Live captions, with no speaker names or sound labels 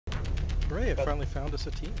Hooray, I finally found us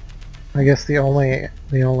a team. I guess the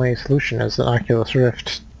only solution is an Oculus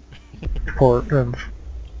Rift port of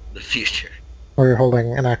The future. where you're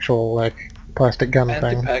holding an actual like plastic gun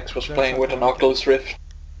thing. Antipax was That's playing with an okay. Oculus Rift.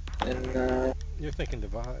 And You're thinking the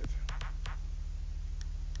Vive.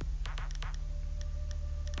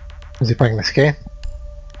 Is he playing this game?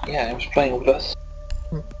 yeah, he was playing with us.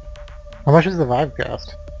 How much does the Vive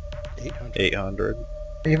cost? 800. 800.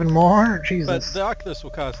 Even more? But Jesus. the Oculus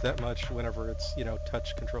will cost that much whenever it's, you know,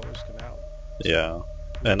 touch controllers come out. Yeah.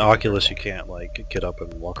 And Oculus you can't like get up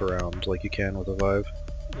and walk around like you can with a Vive.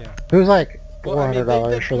 Yeah. It was like Well, I mean,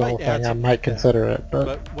 $400 they for the might whole add thing. I something might like that. consider it, but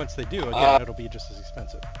But once they do, again, it'll be just as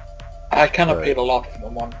expensive. I kind of Right. paid a lot for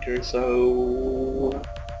the monitor, so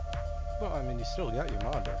Well, I mean, you still got your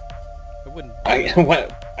monitor. I wouldn't...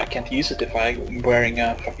 I can't use it if I'm wearing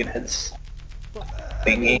a fucking heads. Well,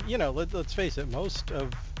 thingy. mean, you know, let's face it, most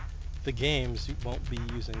of the games you won't be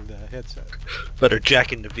using the headset. Better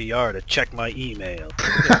jack into VR to check my email.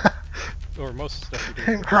 Or most stuff you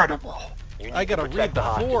do. incredible. I gotta read the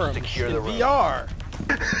forums in VR!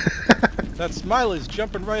 That smile is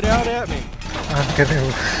jumping right out at me. I'm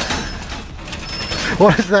gonna.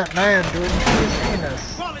 What is that man doing to his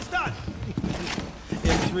penis? Well, it's done!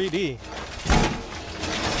 In 3D.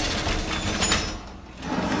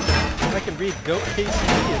 I can read Goat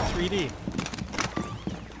KCD in 3D.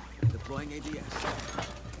 Deploying ADS.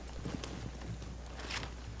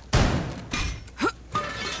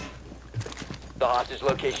 The hostage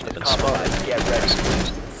location is compromised. Get ready.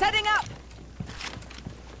 Setting up!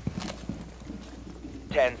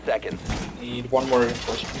 10 seconds. Need one more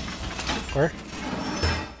reinforcement. Where?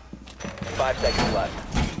 5 seconds left.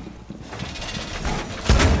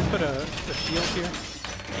 Put a shield here.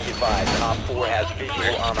 Be advised, Op 4 has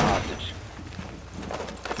visual on the hostage.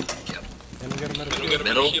 And we got a metal shield.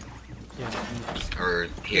 Middle? Yeah. Or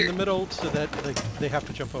In the here? middle so that they have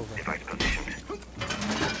to jump over.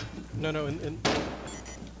 No, in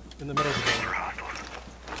the middle of the door.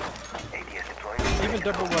 Even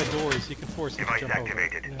double wide doors, you can force them to jump over.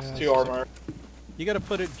 Yeah, Two armor. you gotta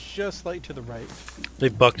put it just like to the right. They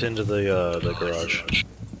bucked into the garage.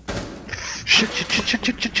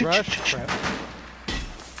 Shit. Rush, crap.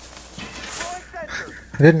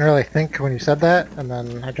 I didn't really think when you said that, and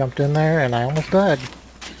then I jumped in there and I almost died.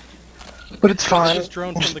 But it's fine. Just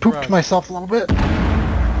drone from Just the pooped garage. myself a little bit. They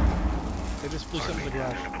just flew something in the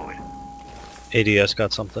garage. ADS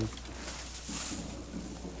got something.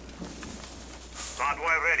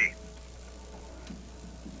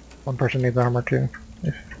 One person needs armor too,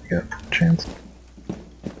 if you get a chance.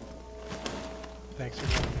 Thanks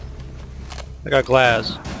for coming. I got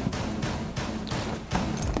glass.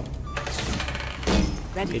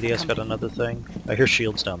 Ready for ADS got company. another thing. I hear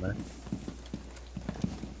shields down there.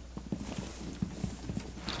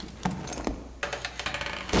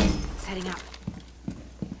 Setting up.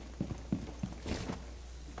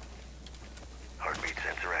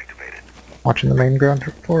 Watching the main ground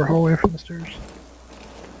floor hallway from the stairs.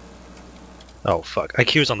 Oh fuck.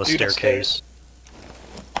 IQ's on the Dude, it's staircase.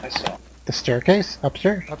 I saw. The staircase?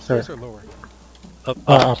 Upstairs? Upstairs Or- or lower? Up,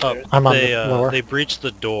 upstairs. I'm on they, the lower. they breached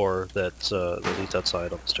the door that leads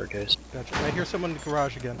outside on the staircase. Gotcha. I hear someone in the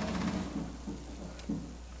garage again.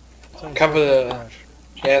 Someone's Cover in the- garage.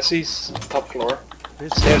 Yeah, he's top floor.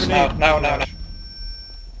 There's Stairs now, grenade in now, the now, garage.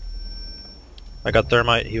 I got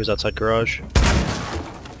thermite, he was outside garage.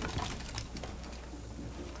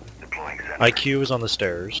 IQ was on the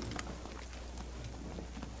stairs.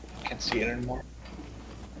 Can't see it anymore.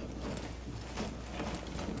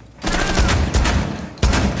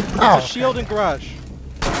 Oh, A shield in garage.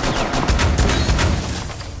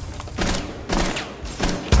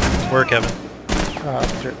 Where, Kevin?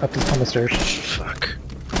 up on the stairs. Fuck.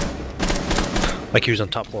 IQ's on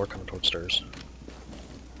top floor coming towards stairs.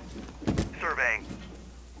 Surveying.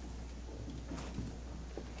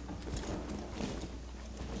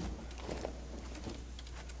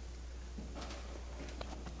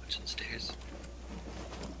 Watching stairs.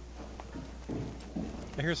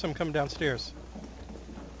 I hear someone coming downstairs.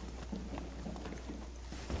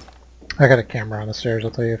 I got a camera on the stairs,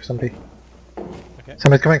 I'll tell you if somebody's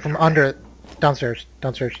coming from under it. Downstairs.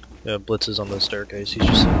 Yeah, Blitz is on the staircase, he's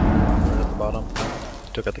just sitting right at the bottom.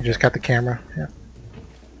 Took out the You just got the camera, yeah.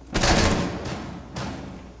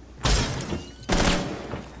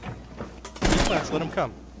 Let's let him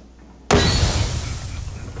come.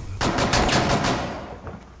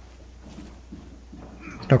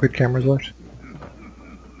 No good cameras left.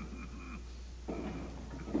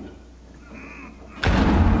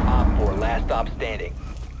 Op 4, last stop standing.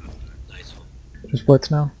 Nice one. Just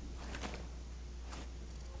Blitz now.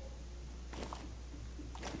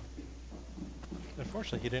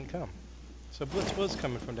 Unfortunately, he didn't come. So Blitz was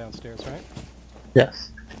coming from downstairs, right?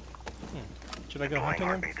 Yes. Should I go hunting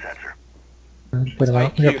him? Wait a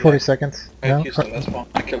minute, we got 40 seconds. I No? used the last one.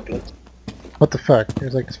 I killed Blitz. What the fuck? He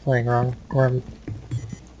was like displaying wrong. Or I'm...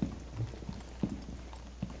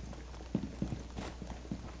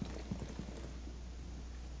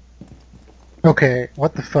 Okay,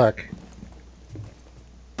 what the fuck?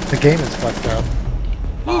 The game is fucked up.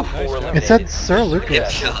 Op 4 nice job. eliminated. It said Sir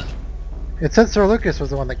Lucas. Headshot. It said Sir Lucas was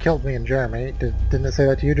the one that killed me and Jeremy. Didn't it say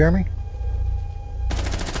that to you, Jeremy?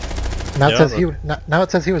 Now it Yeah, says but- now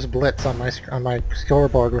it says he was Blitz on my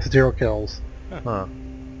scoreboard with 0 kills. Huh.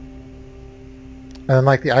 And then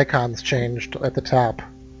like the icons changed at the top.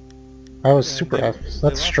 I was super They- F. they That's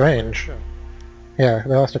lost strange. the player, Yeah,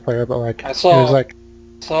 they lost a player, but like I it saw- was like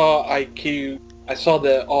Saw IQ. I saw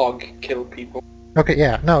the AUG kill people. okay,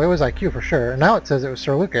 yeah, no, it was IQ for sure. Now it says it was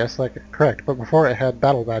Sir Lucas, like correct, but before it had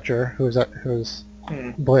Battle Badger, who was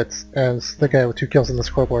Blitz as the guy with 2 kills on the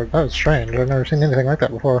scoreboard. That was strange. I've never seen anything like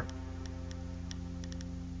that before.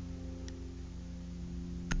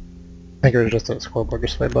 I think it was just a scoreboard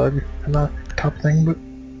display bug in the top thing, but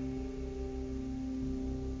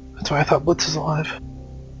that's why I thought Blitz is alive.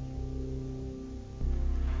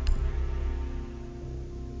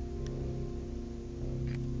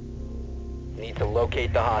 Need to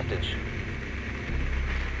locate the hostage.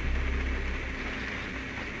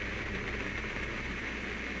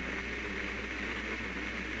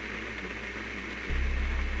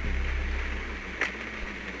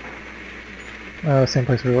 Same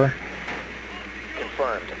place we were.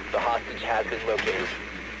 Confirmed. The hostage has been located.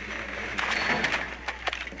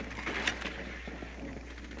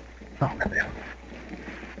 Oh, goddamn.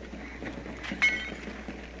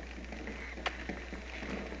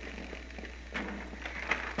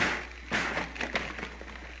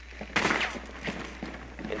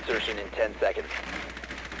 Insertion in 10 seconds.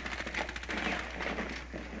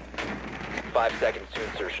 5 seconds to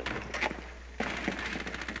insertion.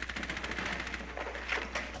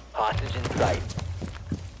 Hostage in sight.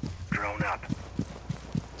 Drone up.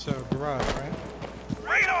 So garage, right?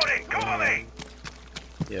 Reloading! Cover me!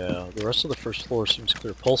 Yeah, the rest of the first floor seems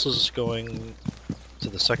clear. Pulse is going to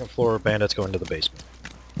the second floor, Bandit's going to the basement.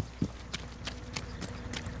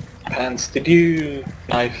 Pants, did you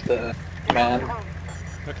knife the man?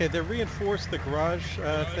 Okay, they reinforced the garage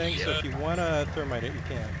thing, so if you want to thermite it, you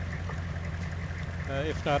can.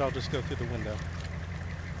 If not, I'll just go through the window.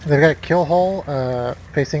 They've got a kill hole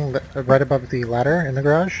facing right above the ladder in the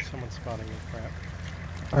garage. Someone's spotting me,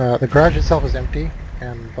 crap. The garage itself is empty,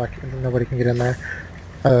 and like nobody can get in there.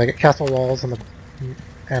 They got castle walls and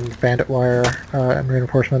bandit wire and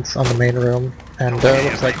reinforcements on the main room, and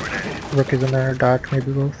looks like Rook is in there, Doc,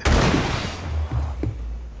 maybe both.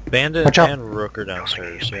 Bandit Watch out. and Rook are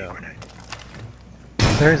downstairs, yeah.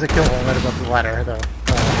 There is a kill hole right above the ladder, though.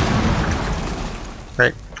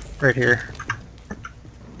 Right here.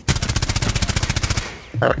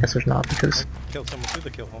 Oh, I guess there's not, because Killed someone through the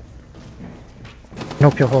kill hole.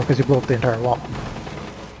 no kill hole because you blew up the entire wall.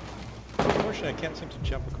 Unfortunately, I can't seem to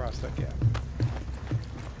jump across that gap.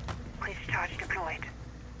 Please charge deployed.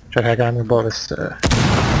 Should I I'm gonna blow this.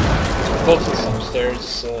 Both is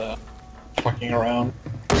upstairs, fucking around.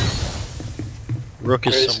 Rook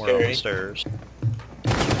is Very somewhere on the scary. stairs.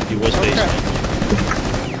 He was basement.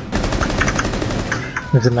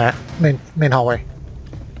 It's in that main hallway.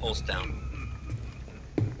 Pulse down.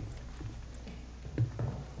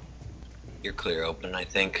 You're clear open, I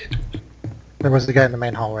think. There was the guy in the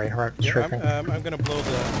main hallway, right? Yeah, Stripping. I'm gonna blow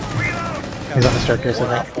the... He's on the staircase, One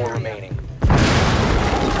I op think. 4 remaining.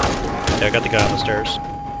 Yeah, I got the guy on the stairs.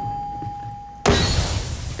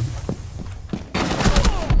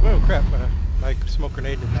 Whoa, crap. My smoke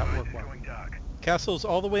grenade did not work well. Castle's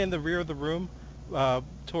all the way in the rear of the room,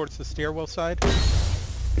 towards the stairwell side,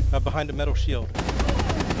 behind a metal shield.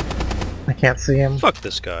 I can't see him. Fuck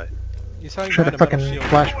this guy. He's hiding Should have behind a fucking metal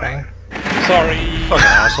shield. flashbang. Sorry! Fucking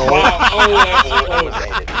asshole. Wow, oh, that's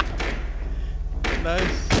Eliminated.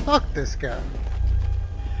 Nice. Fuck this guy.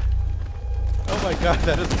 Oh my god,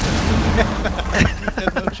 that is... he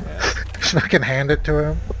had no chance. Just fucking hand it to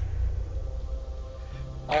him.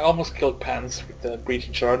 I almost killed Pants with the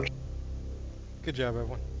breaching charge. Good job,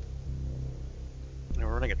 everyone. We're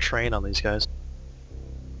running a train on these guys.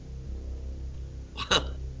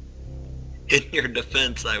 In your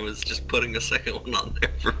defense, I was just putting a second one on there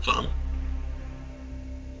for fun.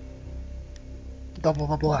 Double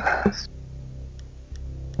the blast.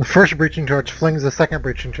 The first breaching charge flings the second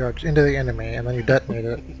breaching charge into the enemy, and then you detonate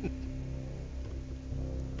it.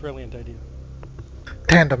 Brilliant idea.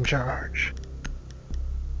 Tandem charge.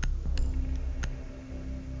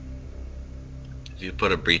 If you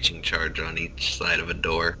put a breaching charge on each side of a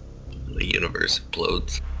door, the universe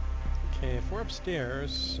implodes. Okay, if we're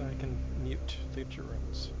upstairs, I can mute the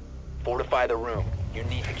rooms. Fortify the room. You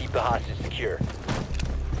need to keep the hostage secure.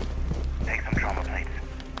 Take some trauma plates.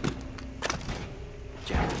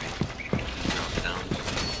 Down.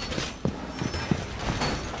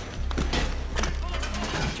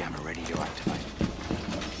 Jammer ready to activate.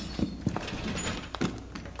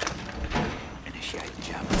 Initiate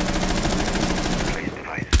jammer. Place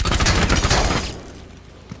device.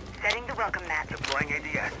 Setting the welcome mat. Deploying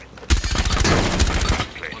ADS.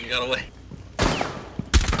 One got away.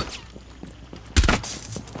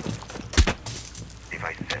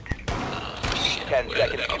 Device set. Shit. 10 Where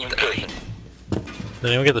did seconds it to go? insertion. Did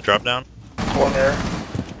anyone get the drop down? Corner.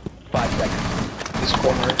 5 seconds. This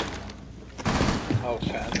corner. Oh,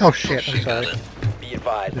 fast. Oh shit, I'm Got sorry. it. Be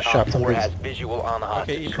advised, Just Op shot 4 somebody. has visual on the Okay,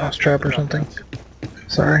 hostage. you Mouse trap or something.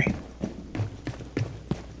 Sorry.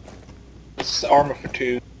 It's armor for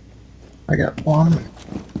 2. I got one.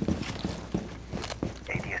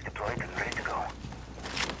 ADS deployed and ready to go.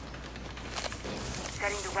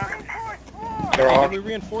 Setting the welcome mat. They're Did on. we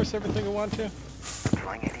reinforce everything we want to?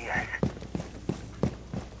 Deploying ADS.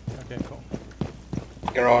 Okay, cool.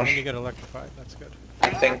 And you Garage. get electrified, that's good. I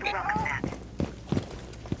think. Welcome mat.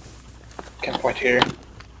 Can't quite hear.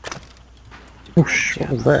 Whoosh, what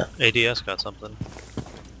was that? ADS got something.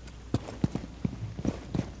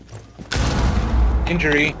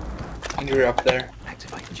 Injury. Injury up there.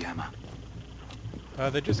 Activate jammer.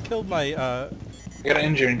 They just killed my, I got an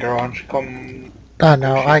injury in garage. Come.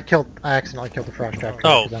 No, I accidentally killed the frost trap.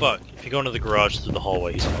 Oh, fuck. If you go into the garage through the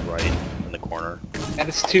hallway, he's on the right, in the corner. And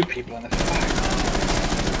it's 2 people in the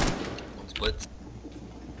flag. One splits.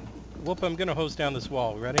 whoop, I'm gonna hose down this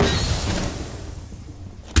wall, ready?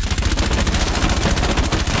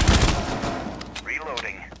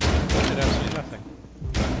 Reloading. Did absolutely nothing.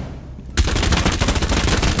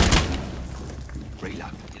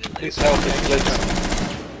 Reload. Please help me, please.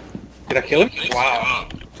 Did I kill him? Wow.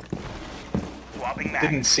 Swapping mag.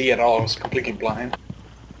 Didn't see at all. I was completely blind.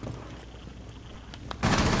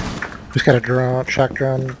 Just got a drone, shock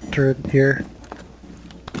drone through here.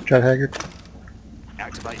 Judd Haggard.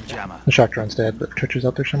 Activating jammer. The shock drone's dead, but Twitch is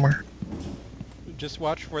out there somewhere. Just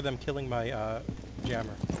watch for them killing my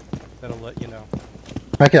jammer. That'll let you know.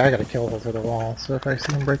 I gotta kill those other walls, so if I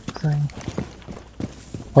see them break the thing.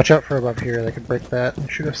 Watch out for above here, they could break that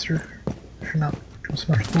and shoot us through. If you're not gonna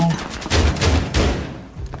smash the wall.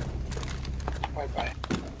 Bye bye.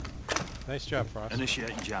 Nice job, Frost.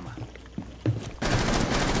 Initiating jammer.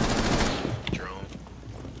 Drone.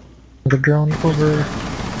 The drone over.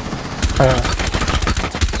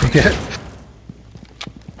 You get it?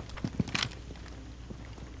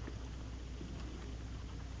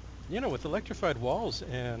 You know, with electrified walls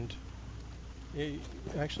and...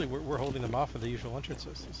 actually, we're holding them off of the usual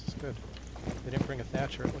entrances. This is good. They didn't bring a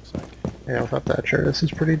Thatcher, it looks like. Yeah, without that chair, this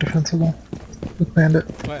is pretty defensible. With Bandit.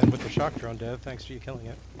 Well, and with the shock drone dead, thanks to you killing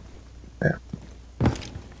it. Yeah.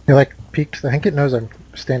 He like peeked, I think it knows I'm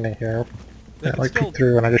standing here. They It could like still, peeked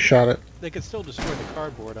through and I just shot it. they could still destroy the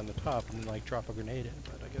cardboard on the top and like drop a grenade in,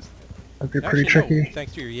 but I guess... That'd be Actually, pretty tricky. no,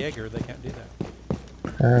 thanks to your Jaeger, they can't do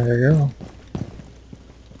that. There you go.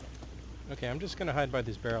 Okay, I'm just gonna hide by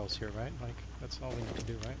these barrels here, right? Like, that's all we need to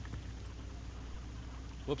do, right?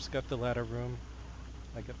 Whoops, got the ladder room.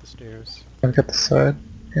 I got the stairs. I've got the side.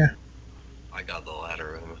 Yeah. I got the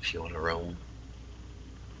ladder room if you want to roam.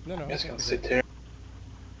 No, no. I'm just I gonna think sit we're here.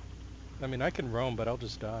 good. I mean, I can roam, but I'll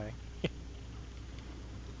just die.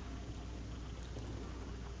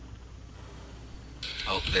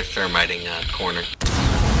 Oh, they're thermiting corner.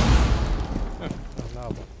 Oh,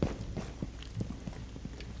 novel.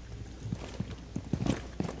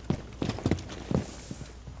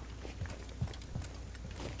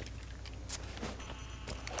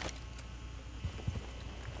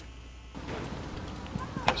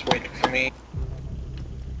 Just waiting for me.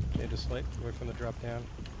 Okay, just wait from the drop down.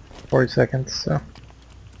 40 seconds, so.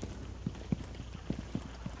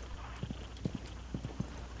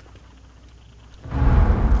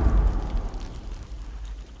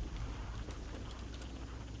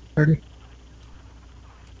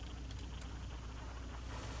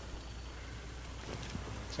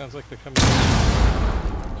 Sounds like they're coming.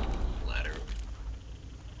 Ladder.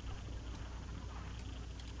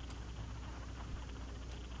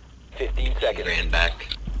 15 seconds. Ran back.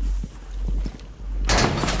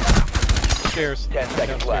 Stairs. 10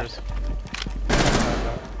 seconds Downstairs. left.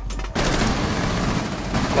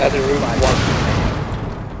 Ladder room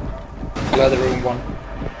 1. Ladder room 1.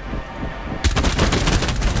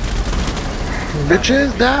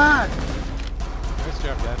 Bitches die! Nice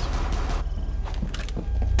job, guys.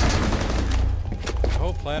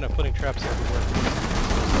 plan of putting traps everywhere.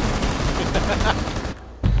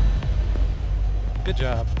 Good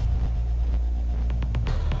job.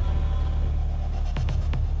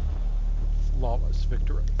 Flawless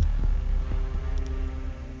victory.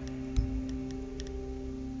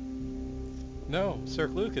 No, Sir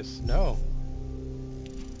Lucas, no.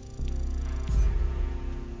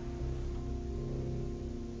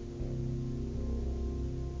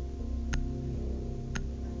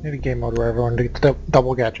 Maybe game mode where everyone gets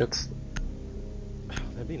double gadgets.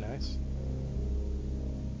 That'd be nice.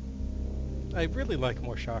 I really like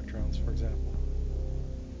more shock drones, for example.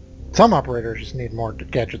 Some operators just need more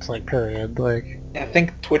gadgets, like, period. Like, I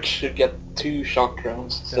think Twitch should get 2 shock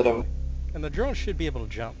drones instead of... And the drones should be able to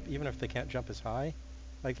jump, even if they can't jump as high.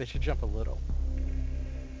 Like, they should jump a little.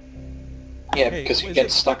 Yeah, Hey, because you is get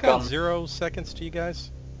it stuck on on... 0 seconds to you guys?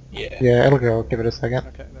 Yeah. yeah, it'll go. Give it a second.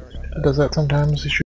 Okay, there we go. It does that sometimes. You should